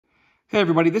Hey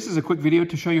everybody, this is a quick video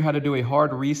to show you how to do a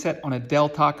hard reset on a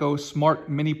Deltaco Smart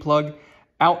Mini Plug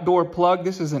outdoor plug.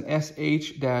 This is an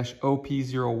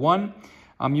SH-OP01.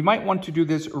 You might want to do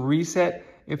this reset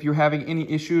if you're having any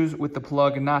issues with the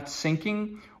plug not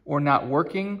syncing or not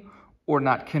working or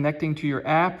not connecting to your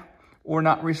app or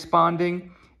not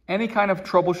responding. Any kind of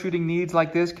troubleshooting needs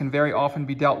like this can very often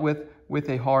be dealt with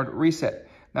a hard reset.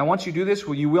 Now, once you do this,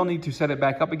 you will need to set it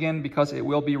back up again because it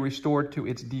will be restored to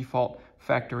its default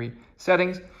factory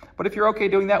settings. But if you're okay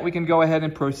doing that, we can go ahead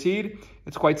and proceed.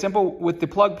 It's quite simple. With the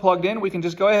plug plugged in, we can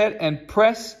just go ahead and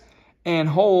press and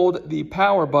hold the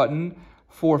power button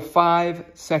for 5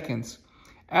 seconds.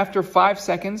 After 5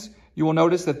 seconds, you will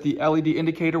notice that the LED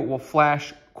indicator will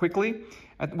flash quickly,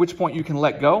 at which point you can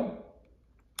let go.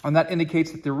 And that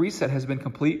indicates that the reset has been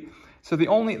complete. So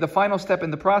the final step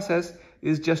in the process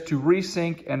is just to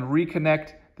resync and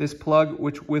reconnect this plug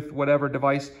with whatever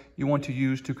device you want to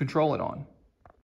use to control it on.